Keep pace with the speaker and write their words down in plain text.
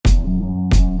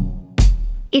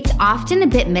It's often a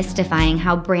bit mystifying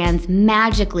how brands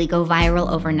magically go viral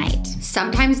overnight.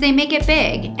 Sometimes they make it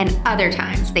big, and other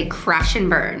times they crash and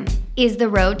burn. Is the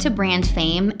road to brand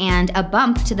fame and a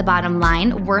bump to the bottom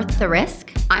line worth the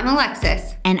risk? I'm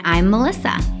Alexis. And I'm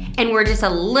Melissa. And we're just a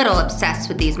little obsessed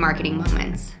with these marketing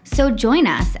moments. So join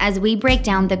us as we break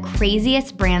down the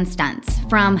craziest brand stunts,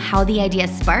 from how the idea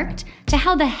sparked to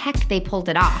how the heck they pulled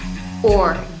it off.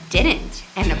 Or didn't.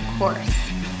 And of course,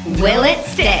 will it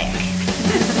stick?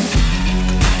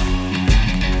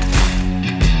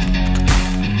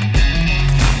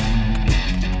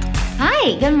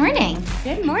 Hi, good morning.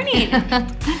 Good morning.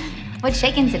 What's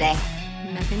shaking today?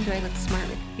 Nothing. Do I look smart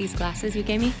with these glasses you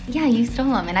gave me? Yeah, you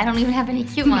stole them, and I don't even have any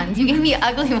cute ones. You gave me an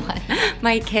ugly one.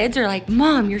 My kids are like,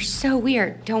 Mom, you're so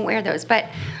weird. Don't wear those. But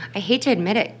I hate to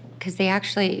admit it because they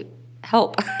actually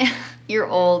help. You're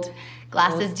old.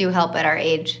 Glasses do help at our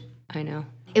age. I know.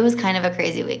 It was kind of a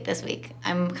crazy week this week.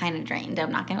 I'm kind of drained,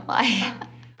 I'm not going to lie.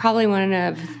 Probably one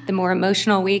of the more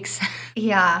emotional weeks.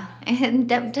 Yeah, and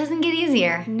that doesn't get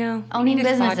easier. No. Owning you need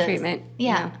a businesses. spa treatment.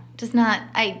 Yeah, No. just not,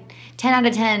 10 out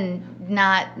of 10,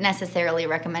 not necessarily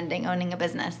recommending owning a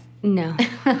business. No.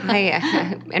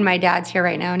 And my dad's here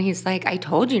right now, and he's like, I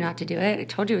told you not to do it. I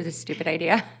told you it was a stupid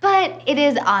idea. But it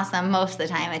is awesome most of the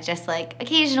time. It's just like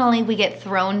occasionally we get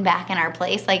thrown back in our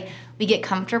place. Like we get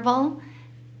comfortable,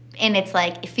 and it's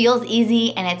like it feels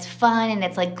easy, and it's fun, and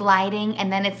it's like gliding,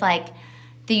 and then it's like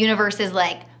the universe is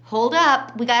like, hold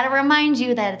up, we got to remind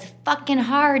you that it's fucking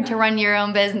hard to run your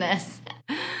own business.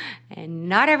 And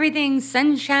not everything's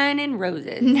sunshine and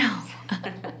roses. No.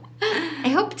 I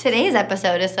hope today's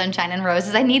episode is sunshine and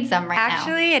roses. I need some right now.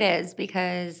 Actually, it is,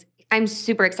 because I'm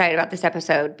super excited about this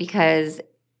episode because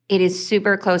it is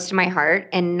super close to my heart.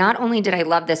 And not only did I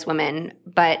love this woman,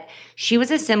 but she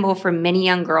was a symbol for many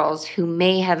young girls who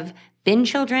may have been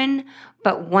children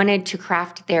but wanted to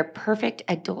craft their perfect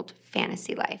adult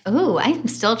fantasy life. Ooh, I'm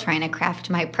still trying to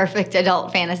craft my perfect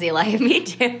adult fantasy life. Me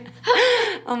too.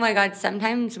 Oh my God.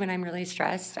 Sometimes when I'm really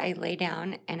stressed, I lay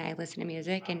down and I listen to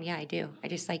music, and yeah, I do. I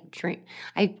just like dream.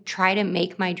 I try to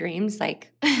make my dreams,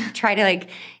 try to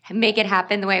make it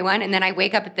happen the way I want. And then I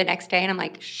wake up the next day and I'm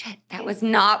like, shit, that was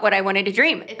not what I wanted to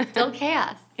dream. It's still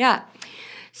chaos. Yeah.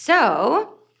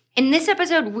 So in this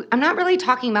episode, I'm not really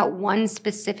talking about one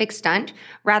specific stunt.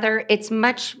 Rather, it's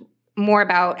much more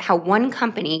about how one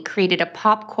company created a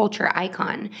pop culture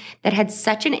icon that had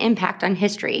such an impact on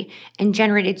history and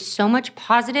generated so much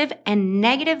positive and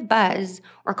negative buzz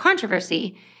or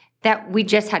controversy that we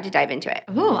just had to dive into it.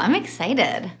 Ooh, I'm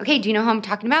excited. Okay, do you know who I'm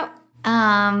talking about?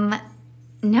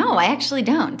 No, I actually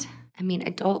don't. I mean,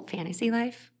 adult fantasy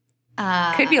life?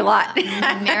 Could be a lot.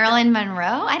 Marilyn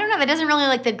Monroe? I don't know. It doesn't really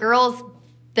like the girls,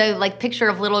 the picture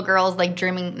of little girls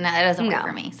dreaming. No, that doesn't work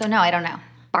for me. So no, I don't know.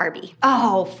 Barbie.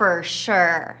 Oh, for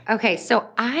sure. Okay, so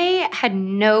I had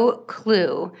no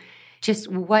clue just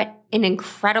what an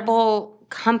incredible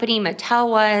company Mattel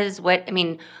was.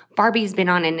 Barbie's been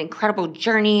on an incredible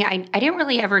journey. I didn't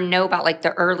really ever know about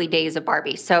the early days of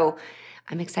Barbie, so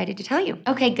I'm excited to tell you.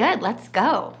 Okay, good. Let's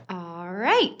go. All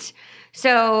right.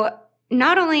 So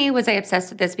not only was I obsessed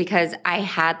with this because I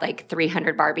had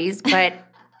 300 Barbies, but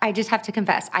I just have to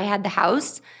confess, I had the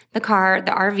house, the car,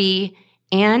 the RV,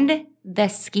 and the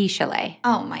ski chalet.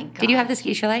 Oh my God. Did you have the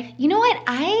ski chalet? You know what?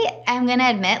 I am going to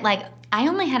admit, I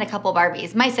only had a couple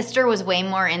Barbies. My sister was way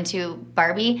more into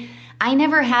Barbie. We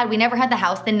never had the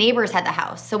house. The neighbors had the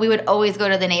house. So we would always go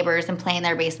to the neighbors and play in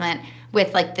their basement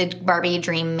with the Barbie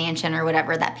Dream Mansion or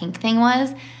whatever that pink thing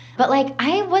was. But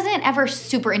I wasn't ever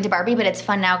super into Barbie, but it's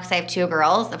fun now because I have two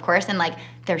girls, of course, and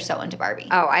they're so into Barbie.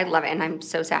 Oh, I love it. And I'm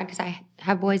so sad because I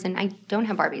have boys and I don't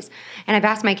have Barbies. And I've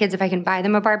asked my kids if I can buy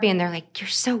them a Barbie, and they're like, you're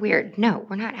so weird. No,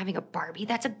 we're not having a Barbie.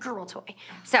 That's a girl toy.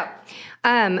 So,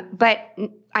 but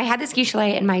I had the ski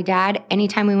chalet, and my dad,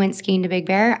 anytime we went skiing to Big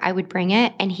Bear, I would bring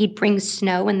it, and he'd bring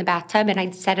snow in the bathtub, and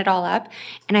I'd set it all up,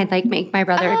 and I'd make my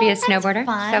brother be a snowboarder.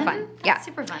 Fun. So fun. Yeah. That's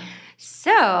super fun.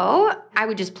 So I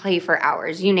would just play for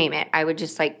hours, you name it. I would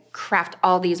just craft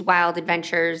all these wild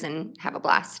adventures and have a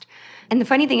blast. And the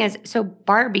funny thing is, so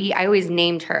Barbie, I always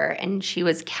named her, and she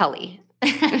was Kelly.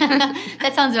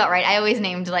 That sounds about right. I always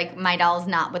named my dolls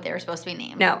not what they were supposed to be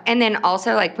named. No. And then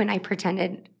also when I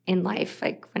pretended in life,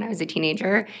 when I was a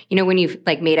teenager, when you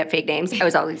made up fake names, I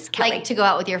was always Kelly. To go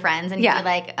out with your friends and be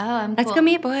like, oh, I'm Let's cool. go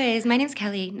meet boys. My name's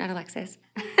Kelly, not Alexis.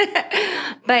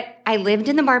 But I lived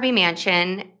in the Barbie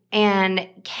mansion, and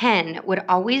Ken would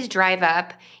always drive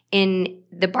up in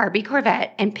the Barbie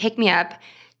Corvette and pick me up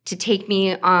to take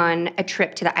me on a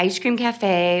trip to the ice cream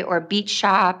cafe or beach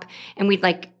shop, and we'd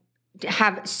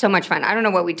have so much fun. I don't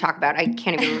know what we'd talk about. I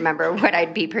can't even remember what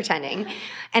I'd be pretending.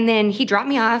 And then he'd drop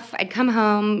me off. I'd come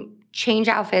home, change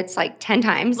outfits like 10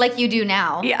 times. Like you do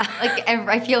now. Yeah. Like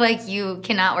I feel like you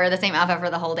cannot wear the same outfit for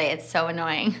the whole day. It's so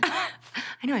annoying.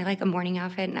 I know, I like a morning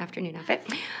outfit, an afternoon outfit.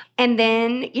 And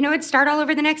then, it'd start all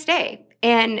over the next day.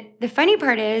 And the funny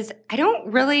part is I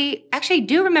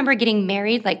do remember getting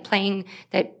married, like playing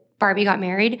that Barbie got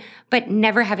married, but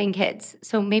never having kids.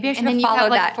 So maybe I should have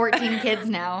followed that. And then you have like 14 kids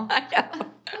now. I know.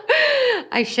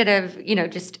 I should have,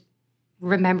 just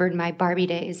remembered my Barbie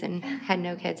days and had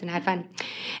no kids and had fun.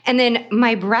 And then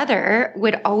my brother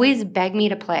would always beg me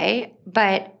to play,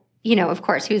 but of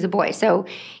course, he was a boy. So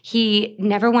he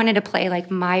never wanted to play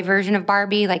like my version of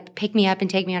Barbie, like pick me up and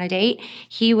take me on a date.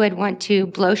 He would want to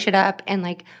blow shit up and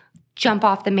like jump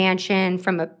off the mansion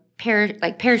from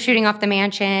parachuting off the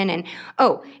mansion.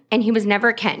 And he was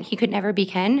never Ken. He could never be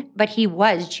Ken, but he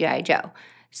was G.I. Joe.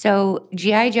 So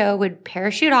G.I. Joe would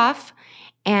parachute off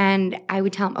and I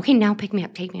would tell him, okay, now pick me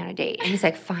up, take me on a date. And he's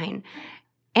like, fine.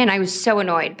 And I was so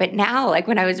annoyed. But now, like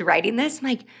when I was writing this, I'm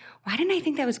like, why didn't I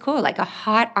think that was cool? Like a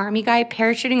hot army guy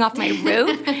parachuting off my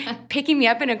roof, picking me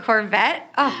up in a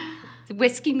Corvette,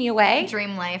 whisking me away.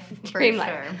 Dream life, for Dream sure.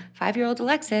 life. 5-year-old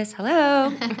Alexis,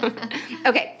 hello.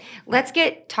 Okay, let's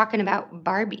get talking about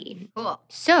Barbie. Cool.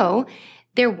 So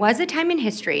there was a time in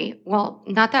history, well,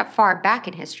 not that far back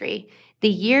in history, the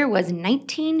year was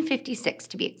 1956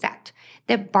 to be exact,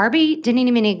 that Barbie didn't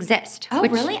even exist. Oh,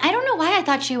 really? I don't know why I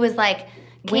thought she was like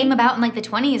came about in like the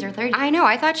 20s or 30s. I know.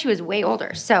 I thought she was way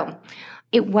older. So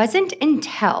it wasn't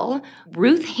until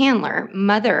Ruth Handler,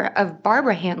 mother of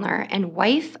Barbara Handler and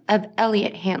wife of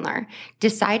Elliot Handler,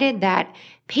 decided that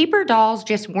paper dolls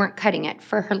just weren't cutting it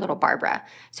for her little Barbara.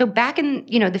 So back in,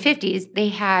 the 50s, they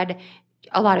had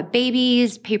a lot of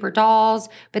babies, paper dolls,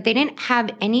 but they didn't have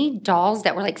any dolls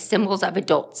that were like symbols of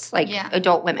adults, like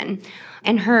adult women.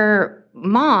 And her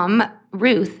mom,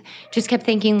 Ruth, just kept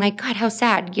thinking like, God, how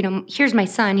sad. Here's my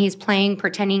son. He's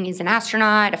pretending he's an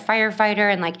astronaut, a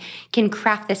firefighter, and like can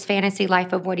craft this fantasy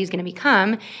life of what he's going to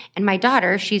become. And my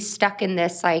daughter, she's stuck in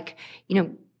this like,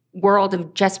 world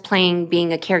of just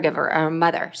being a caregiver or a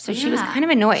mother. So she was kind of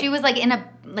annoyed. She was like in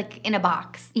a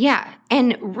box. Yeah.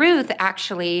 And Ruth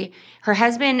actually, her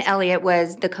husband Elliot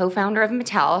was the co-founder of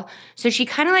Mattel. So she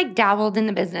kind of like dabbled in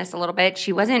the business a little bit.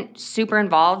 She wasn't super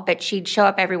involved, but she'd show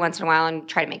up every once in a while and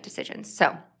try to make decisions.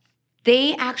 So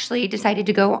they actually decided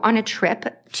to go on a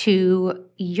trip to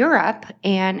Europe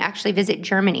and actually visit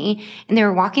Germany. And they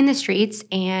were walking the streets,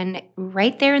 and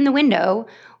right there in the window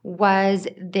was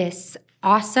this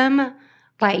awesome,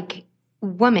 like,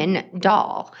 woman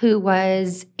doll who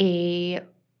was a,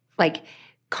 like,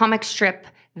 comic strip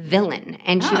villain.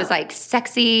 And she was, like,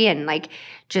 sexy and, like,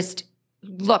 just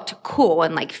looked cool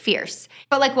and, like, fierce.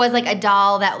 But, like, was, like, a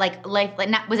doll that, like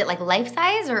was it, like, life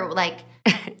size or, like?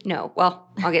 No. Well,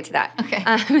 I'll get to that. Okay.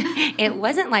 It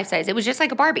wasn't life size. It was just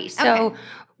like a Barbie. So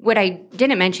what I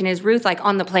didn't mention is Ruth, like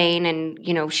on the plane, and,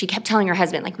 she kept telling her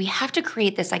husband, like, we have to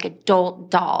create this like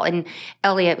adult doll. And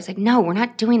Elliot was like, no, we're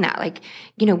not doing that. Like,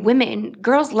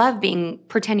 girls love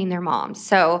pretending they're moms.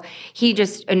 So he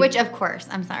just. Which, of course,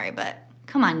 I'm sorry, but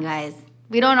come on, guys.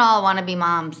 We don't all want to be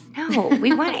moms. No,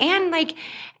 we want, and like,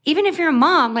 even if you're a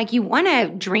mom, like you want to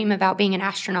dream about being an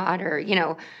astronaut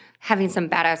or, having some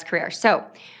badass career. So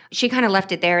she kind of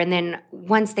left it there. And then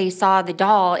once they saw the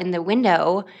doll in the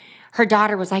window, her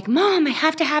daughter was like, Mom, I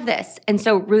have to have this. And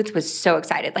so Ruth was so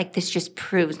excited. Like, this just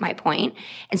proves my point.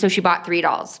 And so she bought 3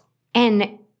 dolls.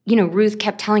 And, Ruth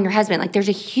kept telling her husband, like, there's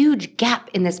a huge gap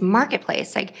in this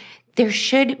marketplace. Like, there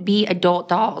should be adult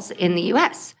dolls in the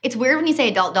U.S. It's weird when you say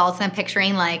adult dolls, I'm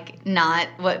picturing, like, not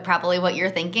probably what you're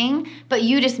thinking. But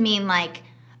you just mean, like,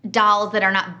 dolls that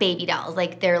are not baby dolls.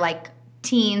 Like, they're, like,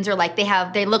 teens, or like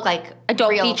they look like adult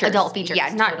real features. Adult features.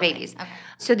 Yeah, not totally. Babies. Okay.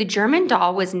 So the German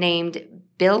doll was named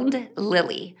Bild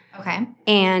Lily. Okay.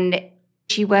 And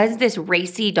she was this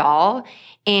racy doll.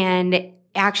 And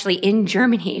actually in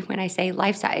Germany, when I say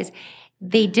life size,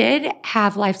 they did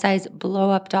have life size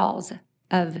blow up dolls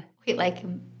of Wait, like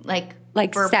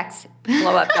sex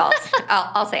blow up dolls.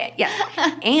 I'll say it.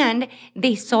 Yes. And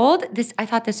they sold this. I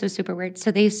thought this was super weird. So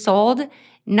they sold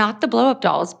not the blow up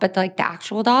dolls, but like the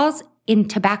actual dolls in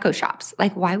tobacco shops.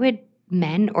 Like, why would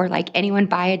men or like anyone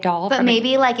buy a doll? But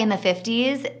maybe like in the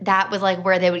 50s, that was like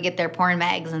where they would get their porn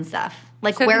mags and stuff.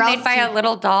 Like, So where they're else made by a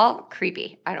little doll?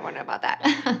 Creepy. I don't want to know about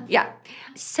that. Yeah.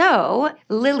 So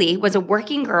Lily was a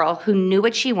working girl who knew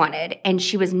what she wanted, and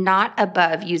she was not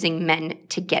above using men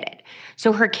to get it.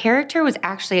 So her character was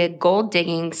actually a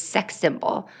gold-digging sex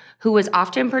symbol who was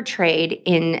often portrayed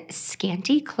in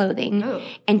scanty clothing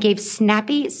and gave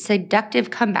snappy, seductive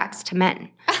comebacks to men.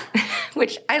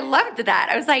 Which I loved that.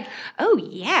 I was like, oh,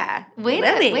 yeah. way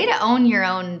Lily. to own your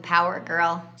own power,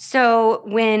 girl. So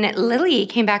when Lily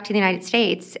came back to the United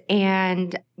States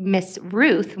and Miss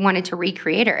Ruth wanted to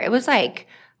recreate her, it was like,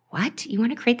 what? You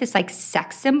want to create this like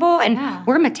sex symbol? And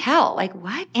we're Mattel. Like,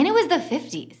 what? And it was the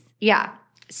 50s. Yeah.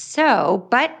 So,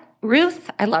 but Ruth,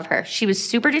 I love her. She was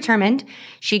super determined.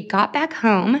 She got back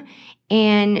home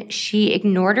and she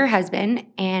ignored her husband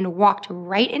and walked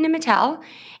right into Mattel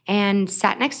and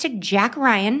sat next to Jack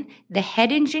Ryan, the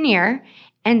head engineer,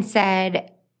 and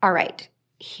said, all right,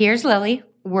 here's Lily.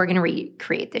 We're going to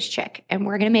recreate this chick and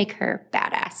we're going to make her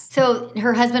badass. So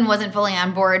her husband wasn't fully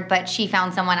on board, but she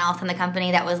found someone else in the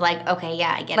company that was like, okay,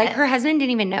 yeah, I get it. Like her husband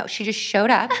didn't even know. She just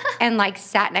showed up and like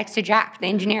sat next to Jack, the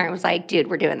engineer, and was like, dude,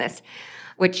 we're doing this.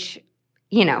 Which,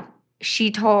 you know,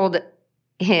 she told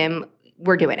him,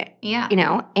 we're doing it. Yeah. You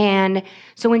know? And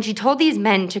so when she told these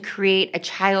men to create a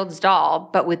child's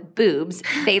doll, but with boobs,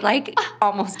 they like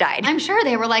almost died. I'm sure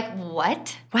they were like,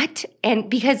 what? What? And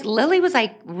because Lily was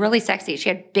like really sexy. She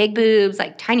had big boobs,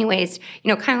 like tiny waist, you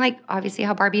know, kind of like obviously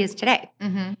how Barbie is today.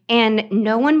 Mm-hmm. And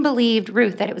no one believed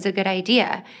Ruth that it was a good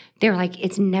idea. They were like,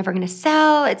 it's never going to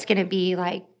sell. It's going to be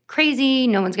like crazy.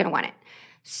 No one's going to want it.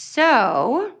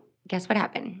 So guess what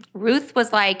happened? Ruth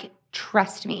was like,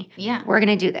 trust me. Yeah. We're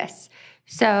going to do this.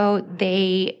 So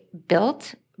they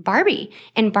built Barbie.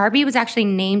 And Barbie was actually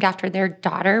named after their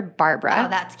daughter, Barbara. Oh,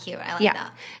 that's cute. I like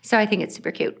that. So I think it's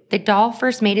super cute. The doll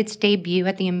first made its debut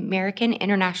at the American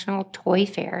International Toy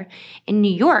Fair in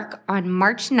New York on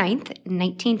March 9th,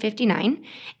 1959.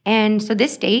 And so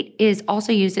this date is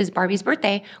also used as Barbie's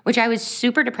birthday, which I was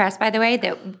super depressed, by the way,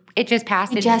 that it just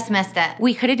passed. You just missed it.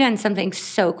 We could have done something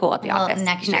so cool at the office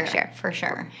next year. For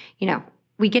sure. You know,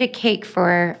 we get a cake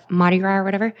for Mardi Gras or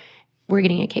whatever. We're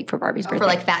getting a cake for Barbie's birthday. For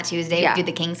like Fat Tuesday, Yeah. do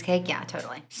the King's cake. Yeah,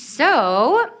 totally.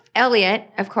 So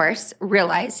Elliot, of course,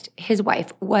 realized his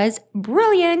wife was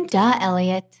brilliant. Duh,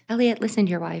 Elliot. Elliot, listen to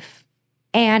your wife.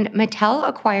 And Mattel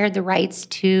acquired the rights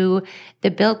to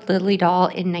the built Lily doll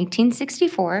in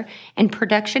 1964, and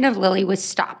production of Lily was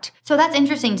stopped. So that's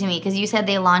interesting to me because you said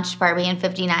they launched Barbie in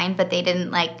 59, but they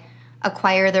didn't like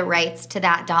acquire the rights to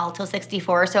that doll till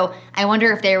 64. So I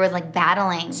wonder if there was like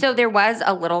battling. So there was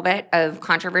a little bit of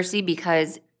controversy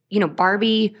because, you know,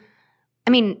 Barbie, I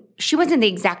mean, she wasn't the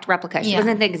exact replica. She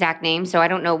wasn't the exact name. So I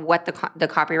don't know what the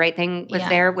copyright thing was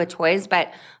there with toys,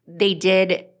 but they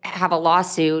did have a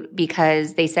lawsuit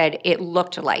because they said it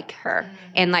looked like her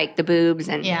and like the boobs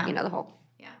and, you know, the whole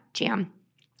jam.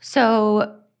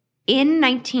 So in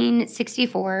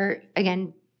 1964,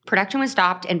 again, production was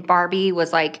stopped and Barbie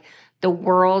was like the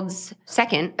world's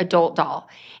second adult doll.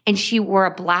 And she wore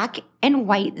a black and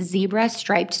white zebra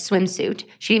striped swimsuit.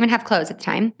 She didn't even have clothes at the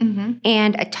time. Mm-hmm.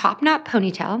 And a top knot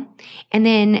ponytail. And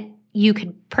then you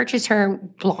could purchase her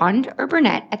blonde or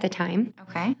brunette at the time.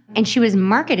 Okay. And she was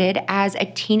marketed as a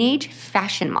teenage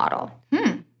fashion model.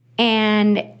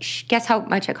 And guess how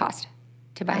much it cost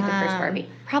to buy the first Barbie?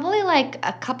 Probably like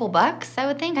a couple bucks, I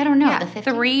would think. I don't know. The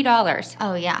 50. $3.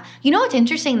 Oh, yeah. You know what's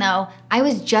interesting, though? I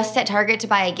was just at Target to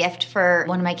buy a gift for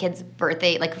one of my kids'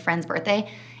 birthday, like a friend's birthday.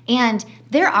 And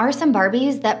there are some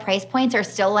Barbies that price points are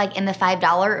still like in the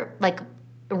 $5 like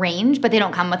range, but they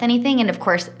don't come with anything. And of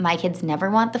course, my kids never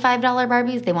want the $5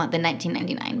 Barbies. They want the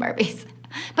 $19.99 Barbies.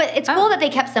 But it's cool that they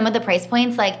kept some of the price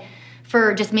points like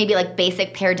for just maybe like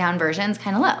basic pared down versions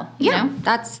kind of low, you know?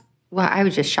 That's, well, I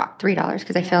was just shocked. $3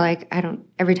 because I feel like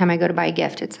every time I go to buy a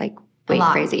gift, it's like way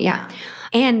crazy. Yeah.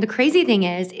 And the crazy thing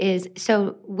is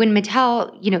so when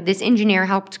Mattel, you know, this engineer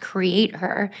helped create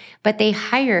her, but they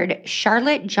hired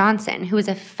Charlotte Johnson, who was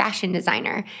a fashion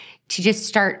designer, to just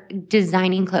start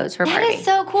designing clothes for Barbie. That is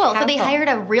so cool. How So they cool. hired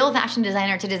a real fashion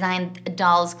designer to design a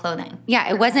doll's clothing. Yeah,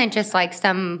 it wasn't just like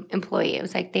some employee. It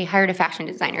was like they hired a fashion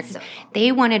designer.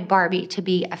 They wanted Barbie to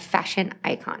be a fashion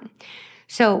icon.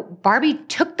 So Barbie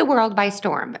took the world by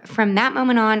storm. From that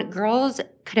moment on, girls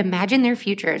could imagine their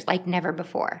futures like never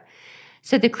before.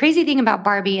 So the crazy thing about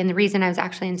Barbie, and the reason I was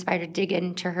actually inspired to dig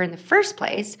into her in the first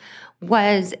place,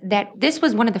 was that this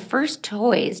was one of the first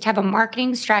toys to have a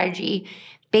marketing strategy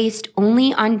based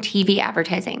only on TV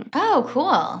advertising. Oh,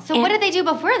 cool. So what did they do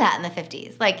before that in the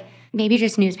 50s? Like Maybe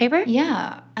just newspaper?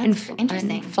 Yeah. That's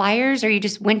interesting. And flyers, or you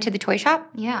just went to the toy shop?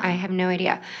 Yeah. I have no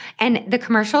idea. And the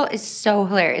commercial is so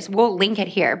hilarious. We'll link it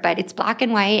here, but it's black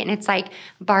and white and it's like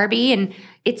Barbie, and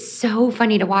it's so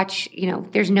funny to watch. You know,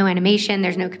 there's no animation,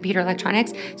 there's no computer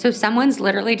electronics. So someone's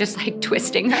literally just like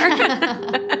twisting her.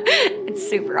 It's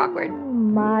super awkward.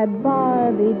 My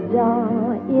Barbie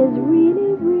doll is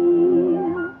really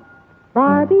real.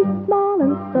 Barbie's small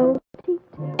and so petite.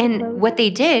 And what they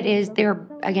did is they're,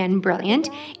 again, brilliant,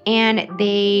 and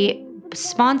they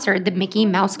sponsored the Mickey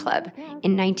Mouse Club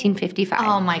in 1955.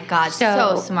 Oh my God,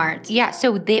 so smart. Yeah,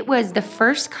 so it was the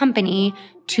first company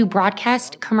to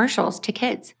broadcast commercials to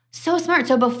kids. So smart.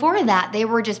 So before that, they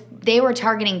were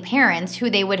targeting parents who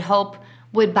they would hope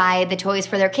would buy the toys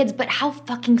for their kids. But how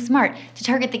fucking smart to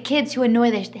target the kids who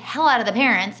annoy the hell out of the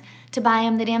parents to buy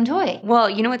them the damn toy. Well,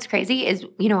 you know what's crazy is,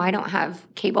 I don't have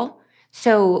cable.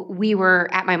 So we were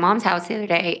at my mom's house the other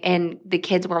day and the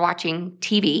kids were watching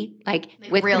TV, like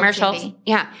with real commercials. TV.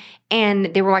 Yeah.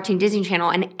 And they were watching Disney Channel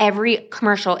and every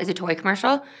commercial is a toy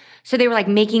commercial. So they were like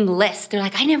making lists. They're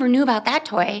like, I never knew about that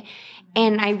toy.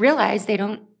 And I realized they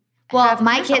don't. Well,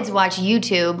 my kids watch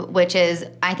YouTube, which is,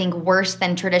 I think, worse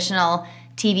than traditional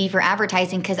TV for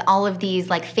advertising, because all of these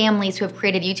like families who have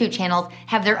created YouTube channels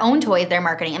have their own toys they're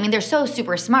marketing. I mean, they're so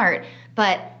super smart,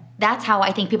 but that's how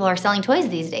I think people are selling toys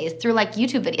these days, through like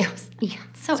YouTube videos. Yeah,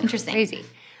 it's so interesting. Crazy.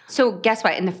 So guess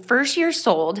what? In the first year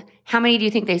sold, how many do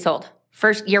you think they sold?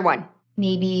 First year one.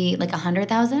 Maybe like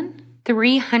 100,000?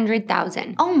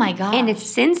 300,000. Oh my God. And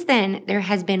since then, there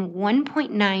has been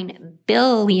 1.9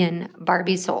 billion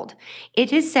Barbies sold.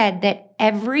 It is said that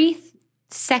every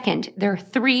second, there are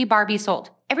 3 Barbies sold.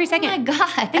 Every second. Oh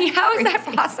my God. How is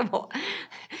that possible?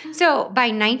 So by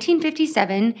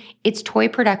 1957, its toy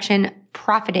production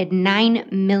profited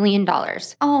 $9 million.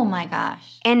 Oh my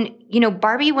gosh. And,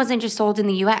 Barbie wasn't just sold in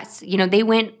the US. They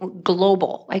went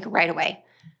global, like right away.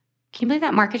 Can you believe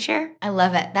that market share? I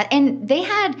love it. And they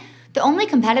had, the only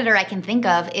competitor I can think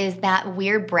of is that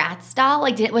weird Bratz doll.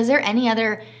 Like, was there any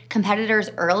other competitors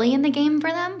early in the game for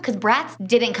them? Because Bratz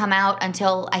didn't come out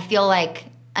until, I feel like,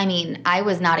 I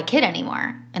was not a kid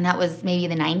anymore. And that was maybe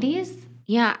the 90s?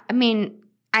 Yeah.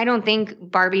 I don't think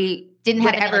Barbie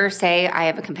would ever say, I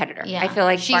have a competitor. Yeah. I feel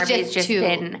like She's Barbie's just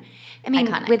been,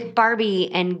 iconic. With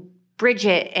Barbie and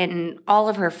Bridget and all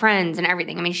of her friends and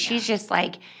everything. She's just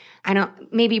like,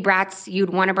 maybe Bratz, you'd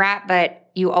want a Brat, but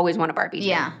you always want a Barbie.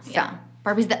 Yeah. So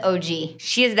Barbie's the OG.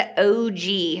 She is the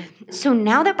OG. So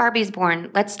now that Barbie's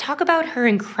born, let's talk about her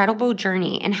incredible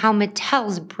journey and how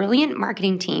Mattel's brilliant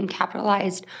marketing team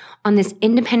capitalized on this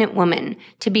independent woman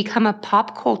to become a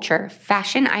pop culture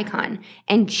fashion icon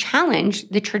and challenge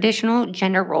the traditional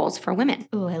gender roles for women.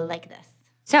 Ooh, I like this.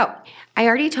 So I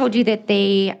already told you that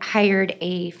they hired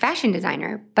a fashion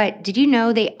designer, but did you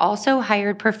know they also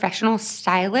hired professional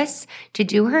stylists to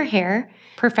do her hair,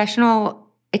 professional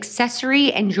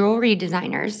accessory and jewelry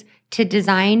designers to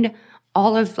design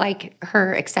all of like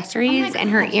her accessories and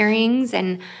her earrings.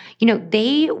 And,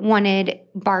 they wanted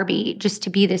Barbie just to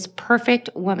be this perfect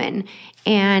woman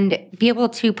and be able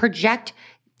to project,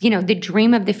 the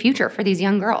dream of the future for these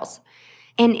young girls.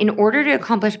 And in order to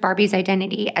accomplish Barbie's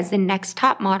identity as the next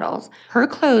top models, her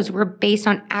clothes were based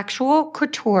on actual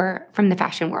couture from the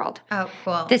fashion world. Oh,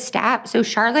 cool. The staff, so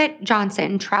Charlotte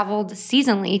Johnson traveled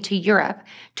seasonally to Europe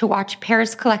to watch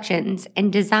Paris collections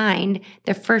and designed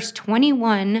the first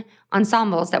 21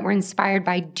 ensembles that were inspired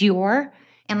by Dior.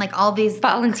 And like all these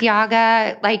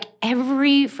Balenciaga, like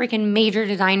every freaking major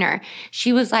designer.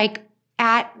 She was like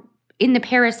in the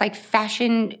Paris like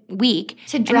fashion week.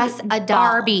 To dress a doll.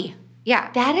 Barbie.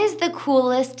 Yeah. That is the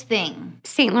coolest thing.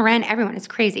 Saint Laurent, everyone is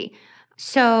crazy.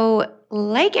 So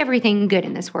like everything good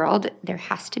in this world, there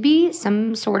has to be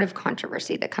some sort of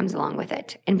controversy that comes along with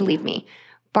it. And believe me,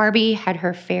 Barbie had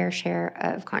her fair share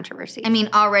of controversy.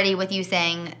 Already with you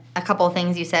saying a couple of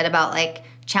things you said about like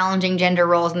challenging gender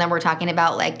roles, and then we're talking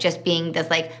about like just being this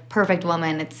like perfect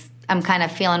woman. I'm kind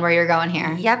of feeling where you're going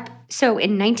here. Yep. So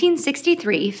in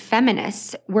 1963,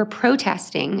 feminists were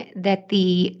protesting that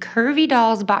the curvy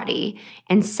doll's body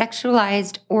and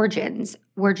sexualized organs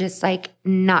were just like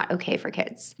not okay for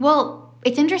kids. Well,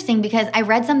 it's interesting because I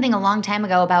read something a long time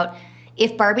ago about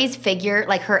if Barbie's figure,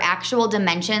 like her actual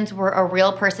dimensions were a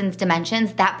real person's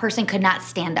dimensions, that person could not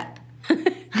stand up.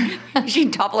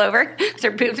 She'd topple over because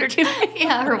her boobs are too big.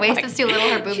 Yeah, her waist is too little,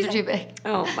 her boobs are too big.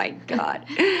 Oh my God.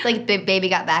 It's like the Baby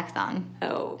Got Back song.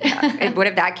 Oh, God. And what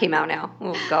if that came out now?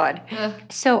 Oh, God.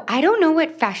 So I don't know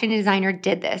what fashion designer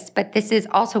did this, but this is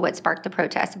also what sparked the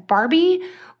protest. A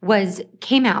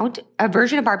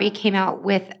version of Barbie came out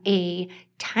with a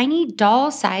tiny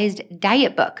doll-sized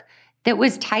diet book that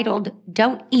was titled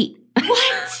Don't Eat.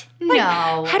 What?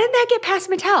 No. How did that get past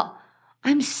Mattel?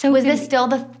 I'm so Was this still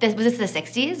was this the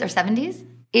 60s or 70s?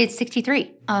 It's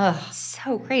 63. Ugh.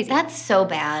 So crazy. That's so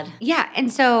bad. Yeah.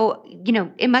 And so,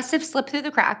 it must have slipped through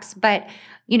the cracks, but,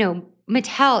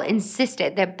 Mattel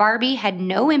insisted that Barbie had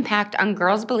no impact on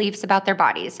girls' beliefs about their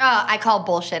bodies. Oh, I call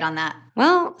bullshit on that.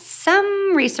 Well,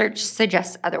 some research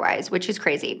suggests otherwise, which is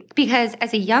crazy. Because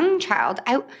as a young child,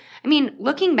 I mean,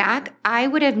 looking back, I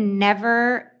would have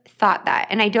never thought that.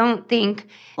 And I don't think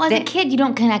Well, as a kid, you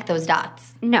don't connect those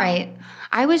dots. No. Right?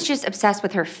 I was just obsessed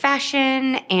with her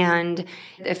fashion and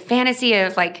the fantasy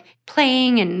of like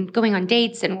playing and going on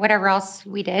dates and whatever else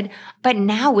we did. But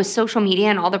now with social media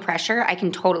and all the pressure, I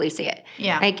can totally see it.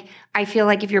 Yeah. Like I feel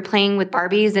like if you're playing with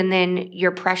Barbies and then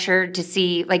you're pressured to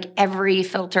see like every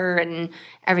filter and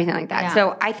everything like that. Yeah.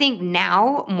 So I think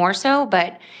now more so,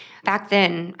 but back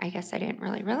then, I guess I didn't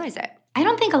really realize it. I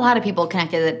don't think a lot of people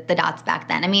connected the dots back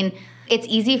then. I mean, it's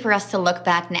easy for us to look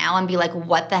back now and be like,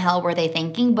 what the hell were they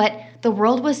thinking? But the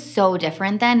world was so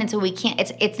different then. And so we can't,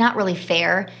 it's not really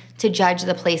fair to judge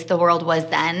the place the world was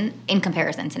then in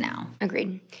comparison to now.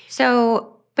 Agreed.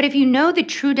 So, but if you know the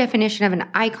true definition of an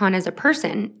icon as a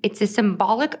person, it's a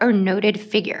symbolic or noted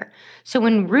figure. So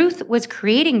when Ruth was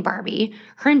creating Barbie,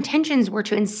 her intentions were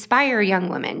to inspire young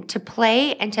women to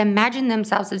play and to imagine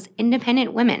themselves as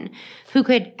independent women who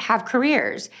could have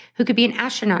careers, who could be an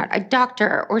astronaut, a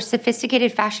doctor, or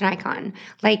sophisticated fashion icon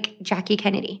like Jackie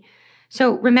Kennedy.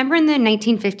 So remember in the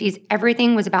 1950s,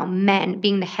 everything was about men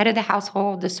being the head of the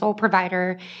household, the sole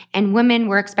provider, and women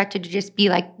were expected to just be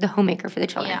like the homemaker for the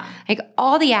children. Yeah. Like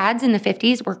all the ads in the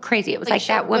 50s were crazy. It was like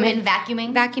that women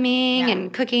vacuuming? Vacuuming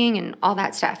and cooking and all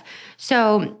that stuff.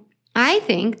 So I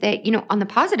think that, on the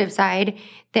positive side,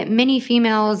 that many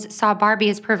females saw Barbie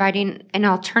as providing an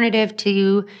alternative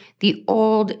to the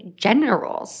old gender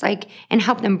roles, and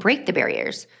help them break the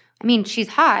barriers. I mean, she's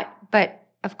hot, but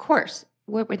of course,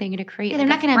 what were they going to create? Yeah, they're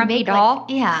not going to make doll.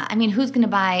 I mean, who's going to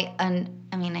buy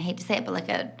I hate to say it,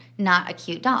 but not a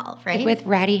cute doll, right? With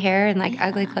ratty hair and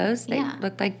ugly clothes. They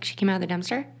looked like she came out of the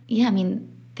dumpster. Yeah, I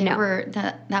mean,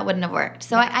 that wouldn't have worked.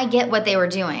 So I get what they were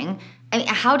doing. I mean,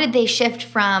 how did they shift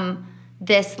from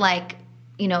this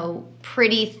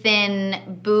pretty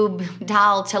thin boob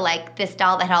doll to this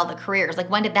doll that had all the careers?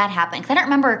 When did that happen? Because I don't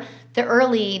remember the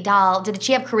early doll. Did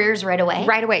she have careers right away?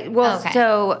 Right away. Well, okay.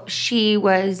 So she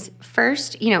was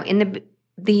first, in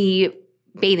the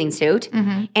bathing suit.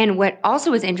 Mm-hmm. And what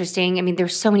also was interesting, I mean,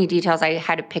 there's so many details. I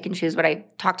had to pick and choose what I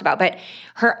talked about, but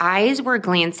her eyes were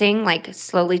glancing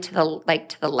slowly to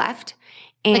the left.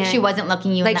 And she wasn't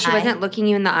looking you in the eye? She wasn't looking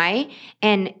you in the eye.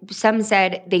 And some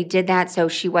said they did that so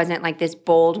she wasn't this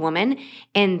bold woman.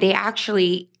 And they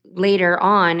actually later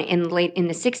on in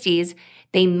the 60s,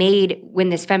 they made, when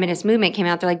this feminist movement came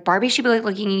out, they're like, Barbie should be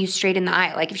looking you straight in the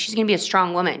eye. If she's going to be a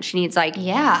strong woman, she needs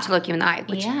to look you in the eye,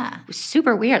 which was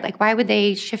super weird. Why would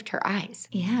they shift her eyes?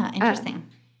 Yeah, interesting.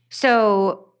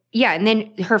 And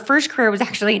then her first career was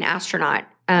actually an astronaut,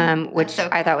 which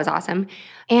I thought was awesome.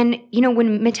 And,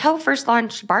 when Mattel first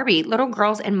launched Barbie, little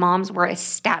girls and moms were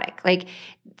ecstatic.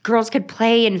 Girls could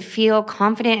play and feel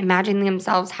confident, imagining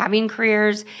themselves having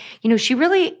careers. She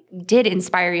really did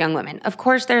inspire young women. Of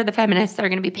course, they're the feminists that are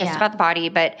going to be pissed about the body,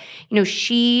 but,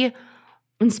 she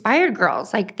inspired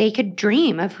girls. They could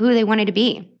dream of who they wanted to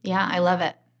be. Yeah, I love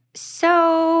it.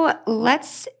 So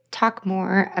let's talk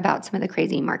more about some of the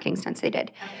crazy marketing stunts they did.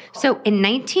 Okay, cool. So in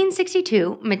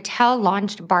 1962, Mattel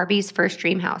launched Barbie's first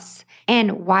dream house.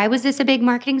 And why was this a big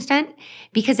marketing stunt?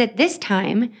 Because at this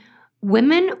time,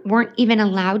 women weren't even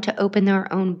allowed to open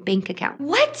their own bank account.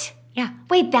 What? Yeah.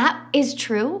 Wait, that is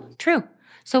true? True.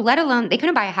 So let alone, they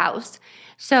couldn't buy a house.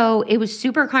 So it was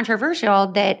super controversial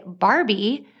that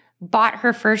Barbie bought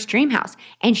her first dream house,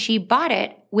 and she bought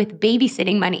it with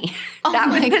babysitting money. That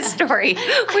was the story,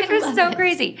 which was so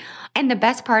crazy. And the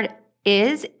best part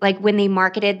is, when they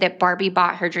marketed that Barbie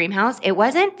bought her dream house, it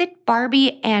wasn't that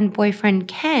Barbie and boyfriend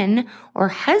Ken or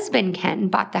husband Ken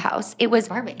bought the house. It was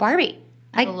Barbie.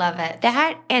 I love it.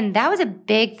 That was a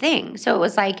big thing. So it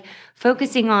was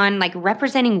focusing on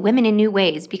representing women in new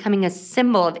ways, becoming a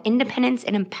symbol of independence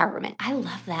and empowerment. I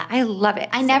love that. I love it.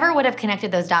 I never would have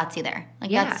connected those dots either.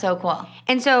 That's so cool.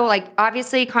 And so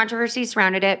obviously controversy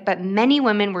surrounded it, but many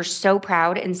women were so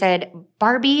proud and said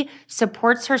Barbie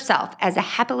supports herself as a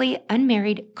happily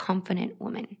unmarried, confident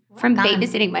woman. From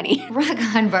babysitting money. Rock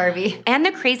on, Barbie. And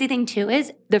the crazy thing, too,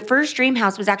 is the first dream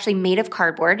house was actually made of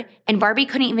cardboard, and Barbie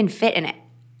couldn't even fit in it,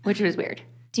 which was weird.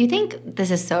 Do you think,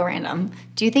 this is so random,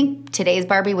 do you think today's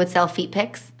Barbie would sell feet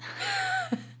pics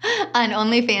on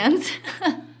OnlyFans?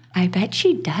 I bet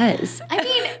she does. I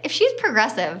mean, if she's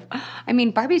progressive. I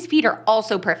mean, Barbie's feet are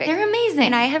also perfect. They're amazing.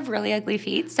 And I have really ugly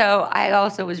feet, so I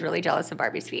also was really jealous of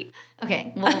Barbie's feet.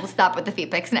 Okay, we'll stop with the feet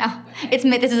pics now. This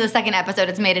is the second episode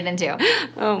it's made it into.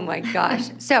 Oh my gosh.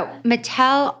 So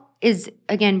Mattel is,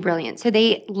 again, brilliant. So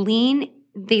they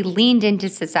leaned into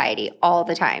society all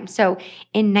the time. So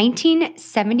in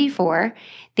 1974,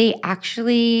 they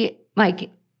actually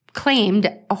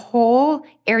claimed a whole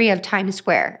area of Times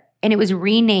Square, and it was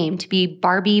renamed to be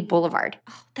Barbie Boulevard.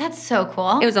 Oh, that's so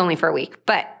cool. It was only for a week,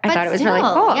 but I thought it was really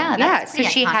still, cool. yeah, So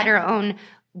she iconic. had her own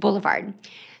boulevard.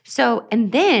 So,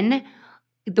 and then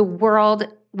the world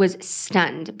was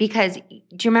stunned because, do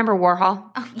you remember Warhol?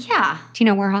 Oh, yeah. Do you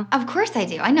know Warhol? Of course I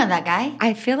do. I know that guy.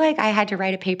 I feel like I had to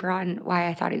write a paper on why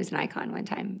I thought he was an icon one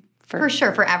time. For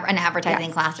sure, for an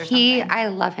advertising class or something. I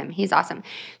love him. He's awesome.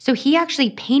 So he actually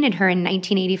painted her in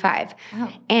 1985. Wow.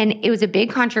 And it was a big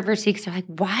controversy because they're like,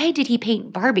 why did he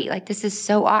paint Barbie? This is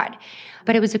so odd.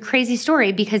 But it was a crazy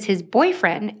story because his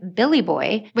boyfriend, Billy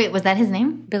Boy. Wait, was that his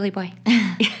name? Billy Boy.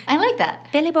 I like that.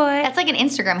 Billy Boy. That's like an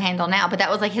Instagram handle now, but that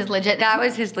was his legit That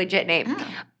was his legit name. Oh.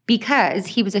 Because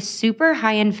he was a super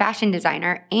high-end fashion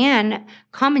designer and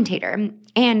commentator.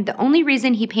 And the only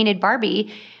reason he painted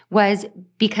Barbie was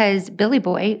because Billy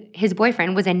Boy, his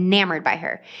boyfriend, was enamored by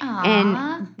her. Aww.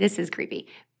 And this is creepy.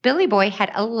 Billy Boy had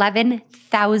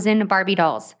 11,000 Barbie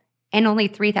dolls and only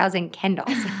 3,000 Ken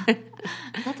dolls.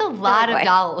 That's a lot of Boy.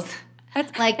 dolls.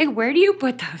 That's where do you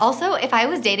put those? Also, if I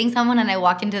was dating someone and I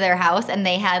walked into their house and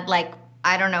they had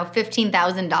I don't know,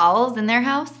 $15,000 in their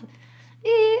house,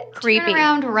 Creepy. Turn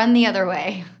around, run the other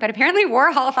way. But apparently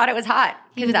Warhol thought it was hot.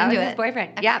 He was that into was his it.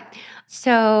 boyfriend. Yeah.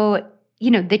 So,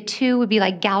 the two would be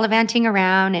gallivanting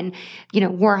around and,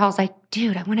 Warhol's like,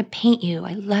 dude, I want to paint you.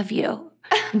 I love you.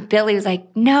 And Billy was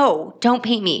like, no, don't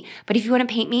paint me. But if you want to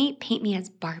paint me as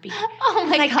Barbie. Oh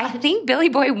my I God. think Billy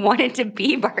Boy wanted to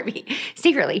be Barbie.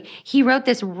 Secretly, he wrote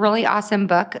this really awesome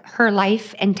book, Her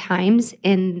Life and Times,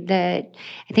 in I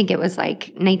think it was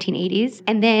 1980s.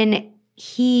 And then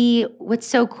what's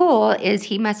so cool is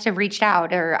he must have reached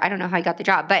out, or I don't know how he got the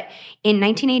job, but in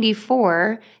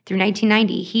 1984 through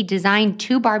 1990, he designed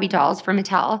 2 Barbie dolls for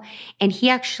Mattel, and he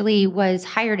actually was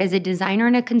hired as a designer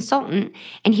and a consultant,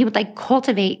 and he would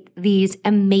cultivate these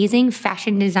amazing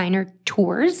fashion designer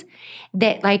tours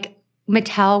that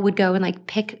Mattel would go and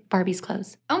pick Barbie's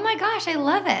clothes. Oh my gosh, I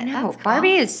love it. No, That's cool.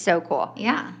 Barbie is so cool.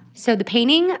 Yeah. So the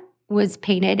painting was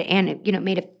painted and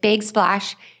made a big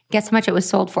splash. Guess how much it was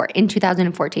sold for in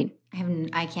 2014?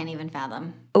 I can't even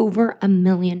fathom. Over $1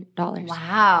 million.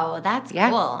 Wow, that's Yeah.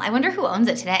 cool. I wonder who owns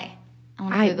it today. I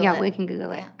want to Google it. We can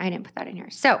Google it. I didn't put that in here.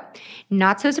 So,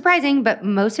 not so surprising, but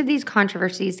most of these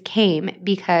controversies came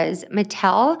because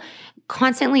Mattel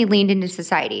constantly leaned into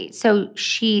society. So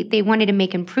they wanted to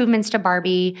make improvements to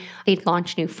Barbie. They'd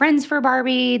launch new friends for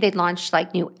Barbie. They'd launch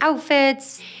new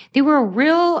outfits. They were a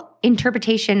real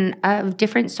interpretation of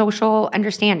different social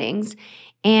understandings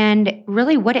and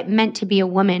really what it meant to be a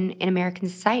woman in American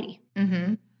society.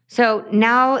 Mm-hmm. So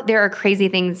now there are crazy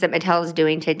things that Mattel is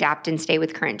doing to adapt and stay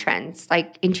with current trends.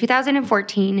 In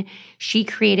 2014, she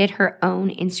created her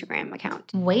own Instagram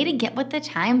account. Way to get with the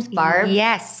times, Barb.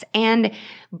 Yes. And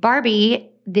Barbie,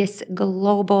 this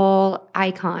global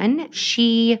icon,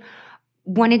 she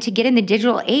wanted to get in the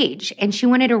digital age and she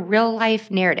wanted a real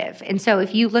life narrative. And so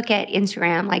if you look at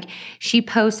Instagram, she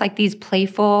posts these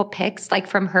playful pics,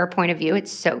 from her point of view.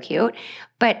 It's so cute.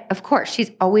 But of course,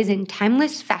 she's always in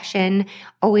timeless fashion,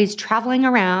 always traveling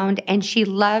around, and she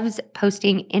loves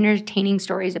posting entertaining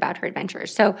stories about her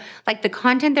adventures. So the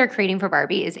content they're creating for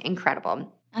Barbie is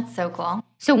incredible. That's so cool.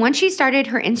 So once she started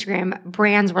her Instagram,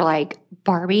 brands were like,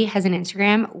 Barbie has an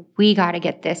Instagram. We got to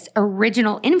get this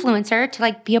original influencer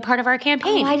to be a part of our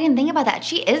campaign. Oh, I didn't think about that.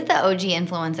 She is the OG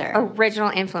influencer. Original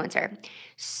influencer.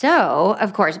 So,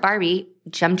 of course, Barbie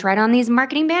jumped right on these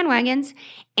marketing bandwagons.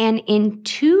 And in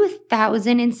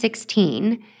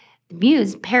 2016, the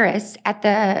Muse Paris at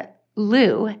the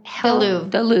Louvre.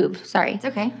 The Louvre, sorry. It's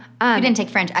okay. You didn't take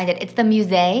French. I did. It's the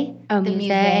Musée. Oh, the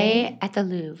Musée at the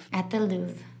Louvre. At the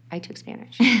Louvre. I took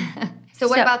Spanish. So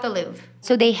what about the Louvre?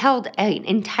 So they held an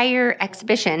entire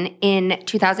exhibition in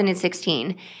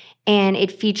 2016, and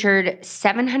it featured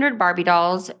 700 Barbie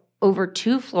dolls over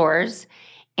 2 floors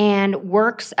and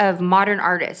works of modern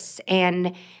artists.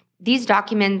 And these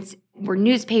documents were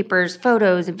newspapers,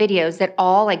 photos, and videos that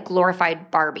all glorified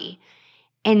Barbie.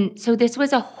 And so this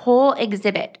was a whole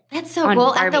exhibit. That's so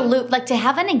cool. Barbie. At the Louvre, to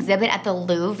have an exhibit at the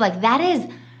Louvre, that is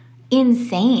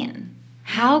insane.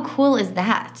 How cool is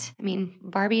that? I mean,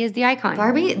 Barbie is the icon.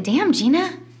 Barbie, damn,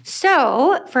 Gina.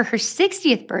 So for her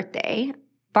 60th birthday,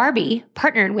 Barbie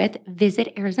partnered with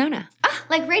Visit Arizona.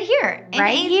 Like right here.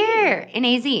 Right here in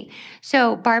AZ.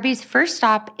 So Barbie's first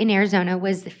stop in Arizona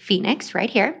was the Phoenix, right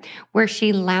here, where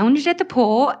she lounged at the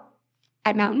pool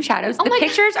at Mountain Shadows. The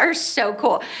pictures are so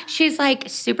cool. She's like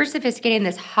super sophisticated in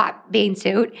this hot bathing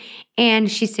suit, and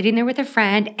she's sitting there with a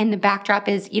friend, and the backdrop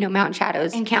is, Mountain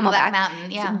Shadows, And Camelback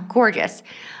Mountain, yeah. It's gorgeous.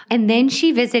 And then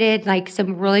she visited like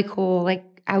some really cool like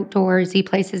outdoorsy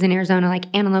places in Arizona, like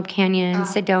Antelope Canyon,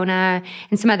 Sedona,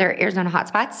 and some other Arizona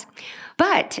hotspots.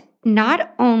 But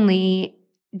not only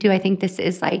do I think this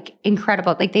is like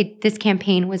incredible, like this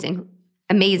campaign was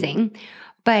amazing,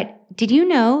 but did you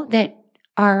know that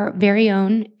our very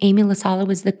own Amy LaSala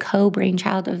was the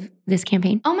co-brainchild of this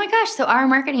campaign? Oh my gosh. So our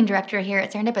marketing director here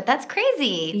at Serendip, that's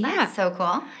crazy. Yeah. That's so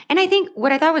cool. And I think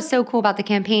what I thought was so cool about the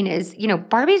campaign is,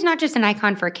 Barbie's not just an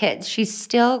icon for kids. She's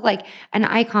still like an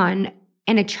icon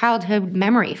and a childhood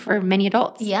memory for many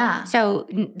adults. Yeah. So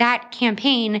that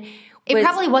campaign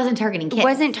probably wasn't targeting kids. It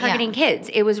wasn't targeting kids.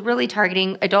 It was really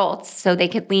targeting adults so they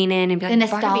could lean in and be like, the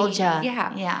nostalgia. Barbie.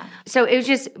 Yeah. Yeah. So it was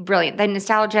just brilliant. The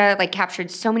nostalgia like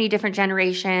captured so many different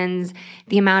generations.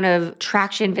 The amount of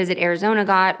traction Visit Arizona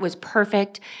got was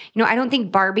perfect. I don't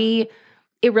think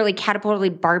it really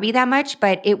catapulted Barbie that much,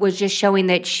 but it was just showing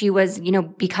that she was,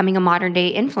 becoming a modern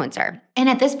day influencer. And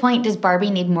at this point, does Barbie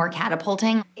need more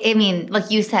catapulting? I mean,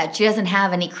 like you said, she doesn't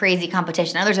have any crazy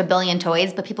competition. I know there's a billion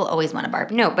toys, but people always want a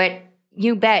Barbie. No, but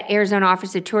you bet Arizona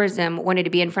Office of Tourism wanted to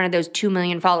be in front of those 2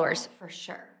 million followers. For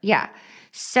sure. Yeah.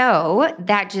 So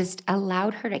that just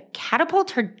allowed her to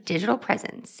catapult her digital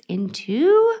presence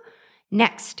into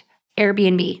next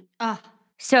Airbnb.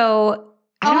 So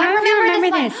I don't know if you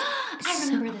remember this. I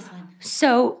remember this one.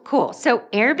 So cool. So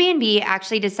Airbnb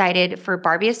actually decided for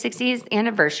Barbie's 60th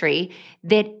anniversary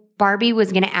that Barbie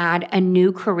was going to add a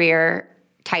new career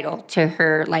title to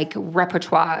her like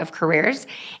repertoire of careers,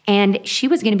 and she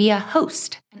was going to be a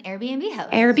host. An Airbnb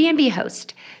host. Airbnb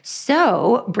host.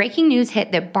 So breaking news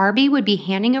hit that Barbie would be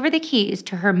handing over the keys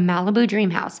to her Malibu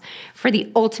dream house for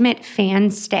the ultimate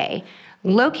fan stay,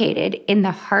 located in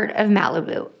the heart of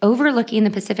Malibu, overlooking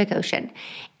the Pacific Ocean.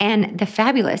 And the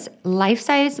fabulous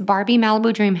life-size Barbie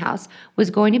Malibu dream house was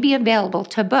going to be available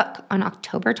to book on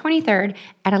October 23rd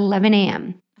at 11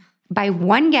 a.m. by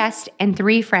one guest and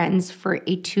 3 friends for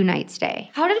a 2-night stay.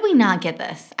 How did we not get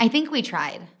this? I think we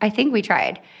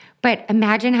tried. But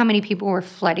imagine how many people were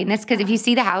flooding this, because if you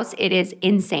see the house, it is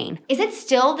insane. Is it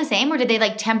still the same, or did they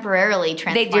like temporarily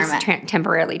transform They just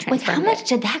temporarily transformed how much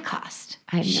did that cost?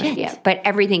 I have no idea. But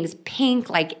everything's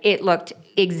pink. Like it looked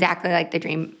exactly like the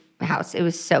dream house. It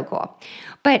was so cool.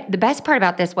 But the best part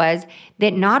about this was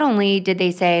that not only did they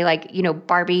say like,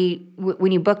 Barbie,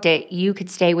 when you booked it, you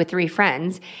could stay with 3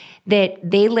 friends, that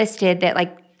they listed that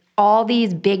like all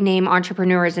these big name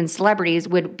entrepreneurs and celebrities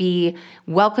would be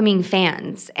welcoming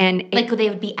fans. And Like they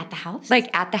would be at the house?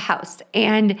 like at the house.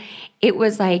 And it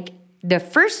was like the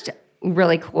first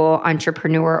really cool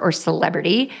entrepreneur or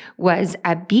celebrity was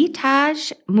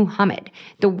Abitaj Muhammad,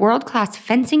 the world-class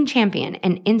fencing champion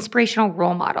and inspirational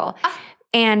role model.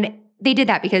 And they did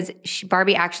that because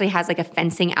Barbie actually has like a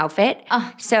fencing outfit.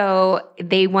 So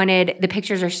they wanted, the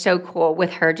pictures are so cool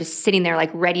with her just sitting there like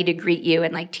ready to greet you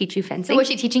and like teach you fencing. So was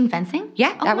she teaching fencing?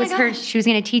 Yeah, that my was her. gosh. She was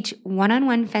going to teach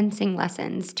one-on-one fencing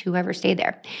lessons to whoever stayed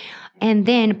there. And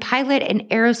then pilot and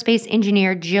aerospace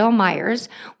engineer Jill Myers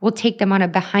will take them on a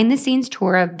behind-the-scenes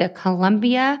tour of the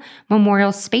Columbia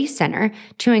Memorial Space Center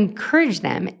to encourage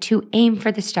them to aim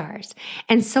for the stars.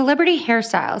 And celebrity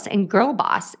hairstyles and girl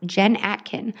boss Jen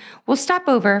Atkin will stop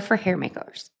over for hair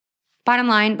makeovers. Bottom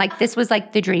line, like this was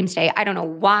like the dream stay. I don't know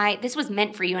why. This was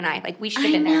meant for you and I. Like we should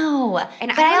have been there. I know. And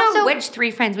But I don't also, know which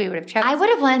 3 friends we would have chosen. I would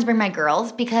have wanted to bring my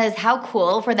girls, because how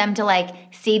cool for them to like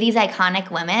see these iconic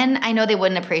women. I know they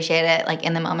wouldn't appreciate it like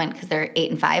in the moment because they're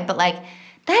 8 and 5, but like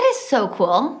that is so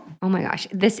cool. Oh my gosh.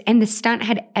 The stunt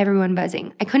had everyone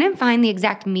buzzing. I couldn't find the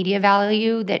exact media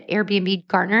value that Airbnb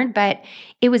garnered, but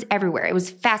it was everywhere. It was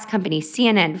Fast Company,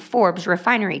 CNN, Forbes,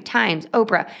 Refinery, Times,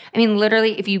 Oprah. I mean,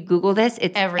 literally, if you Google this,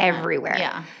 it's everywhere.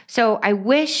 Yeah. So I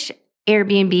wish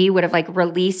Airbnb would have like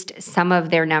released some of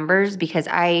their numbers, because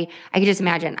I could just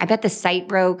imagine. I bet the site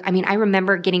broke. I mean, I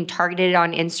remember getting targeted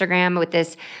on Instagram with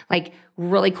this like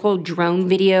really cool drone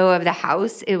video of the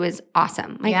house. It was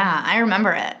awesome. Like, Yeah, I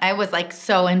remember it. I was like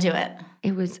so into it.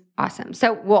 it was awesome.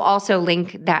 So we'll also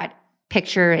link that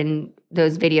picture and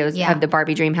those videos of the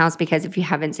Barbie dream house, because if you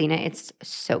haven't seen it, it's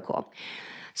so cool.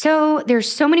 So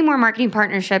there's so many more marketing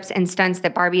partnerships and stunts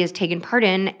that Barbie has taken part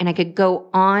in, and I could go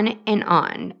on and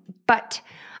on. But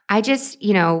I just,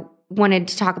 wanted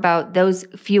to talk about those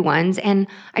few ones. And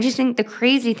I just think the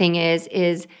crazy thing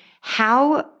is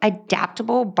how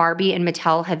adaptable Barbie and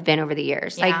Mattel have been over the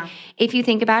years. Yeah. Like, if you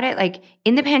think about it, like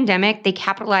in the pandemic, they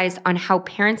capitalized on how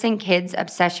parents and kids are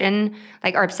obsessed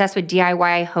with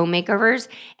DIY home makeovers.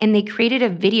 And they created a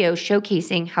video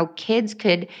showcasing how kids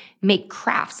could make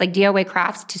crafts, like DIY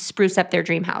crafts, to spruce up their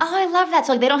dream house. Oh, I love that.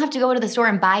 So like they don't have to go to the store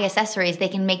and buy accessories. They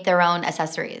can make their own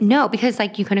accessories. No, because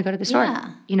like you couldn't go to the store,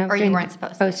 Yeah. Or you during- weren't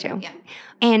supposed to. Yeah.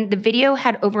 And the video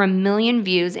had over 1 million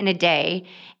views in a day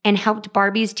and helped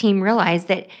Barbie's team realize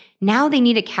that now they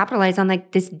need to capitalize on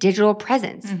like this digital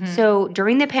presence. Mm-hmm. So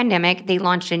during the pandemic, they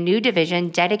launched a new division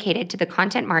dedicated to the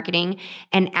content marketing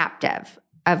and app dev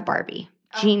of Barbie.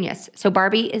 Genius. So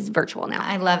Barbie is virtual now.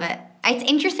 I love it. It's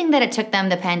interesting that it took them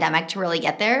the pandemic to really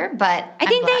get there, but I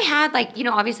think they had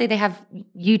obviously they have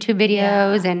YouTube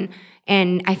videos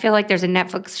and I feel like there's a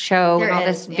Netflix show There and all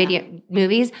is, this video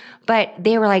movies, but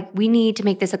they were like, we need to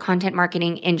make this a content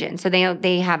marketing engine. So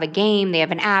they have a game, they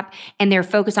have an app, and they're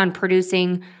focused on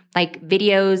producing like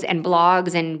videos and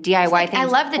blogs and DIY things. I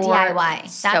love the DIY.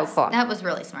 So cool. That was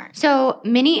really smart. So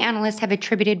many analysts have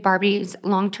attributed Barbie's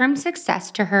long-term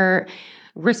success to her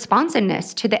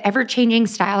responsiveness to the ever-changing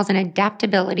styles and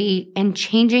adaptability and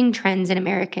changing trends in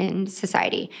American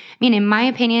society. I mean, in my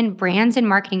opinion, brands and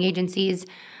marketing agencies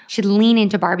should lean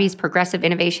into Barbie's progressive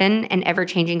innovation and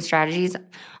ever-changing strategies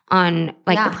on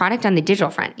the product on the digital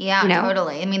front. Yeah,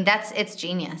 totally. I mean, it's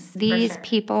genius. These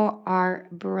people are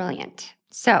brilliant.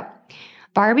 So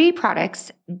Barbie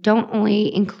products don't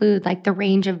only include like the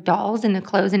range of dolls and the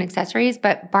clothes and accessories,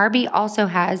 but Barbie also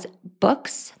has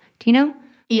books. Do you know?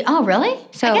 Yeah, oh, really?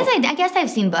 So- I guess I've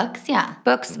seen books. Yeah.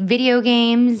 Books, video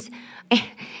games.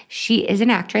 She is an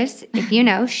actress. If you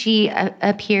know, she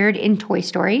appeared in Toy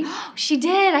Story. She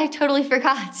did. I totally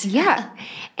forgot. Yeah.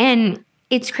 And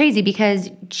it's crazy because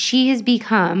she has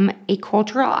become a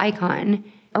cultural icon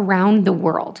around the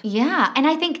world. Yeah. And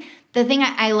I think the thing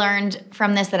I learned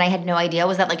from this that I had no idea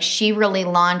was that like she really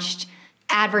launched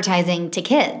advertising to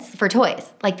kids for toys.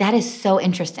 Like that is so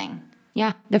interesting.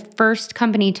 Yeah. The first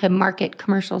company to market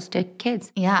commercials to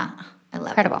kids. Yeah. I love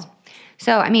Incredible. it.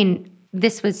 So, I mean,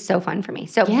 this was so fun for me.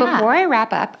 So Yeah. before I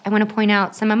wrap up, I want to point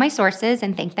out some of my sources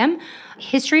and thank them.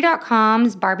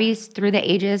 History.com's Barbies Through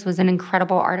the Ages was an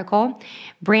incredible article.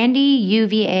 Brandy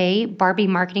UVA, Barbie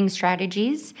Marketing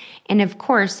Strategies. And of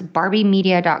course,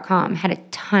 BarbieMedia.com had a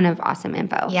ton of awesome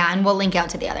info. Yeah. And we'll link out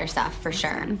to the other stuff for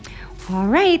sure. All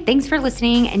right. Thanks for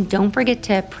listening. And don't forget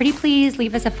to pretty please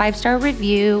leave us a 5-star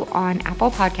review on Apple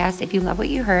Podcasts if you love what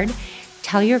you heard.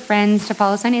 Tell your friends to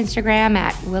follow us on Instagram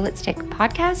at Will It Stick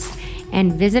Podcast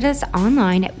and visit us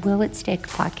online at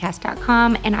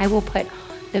willitstickpodcast.com. And I will put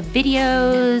the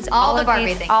videos, All the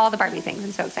Barbie things. all the Barbie things.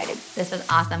 I'm so excited. This was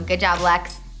awesome. Good job,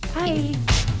 Lex. Bye.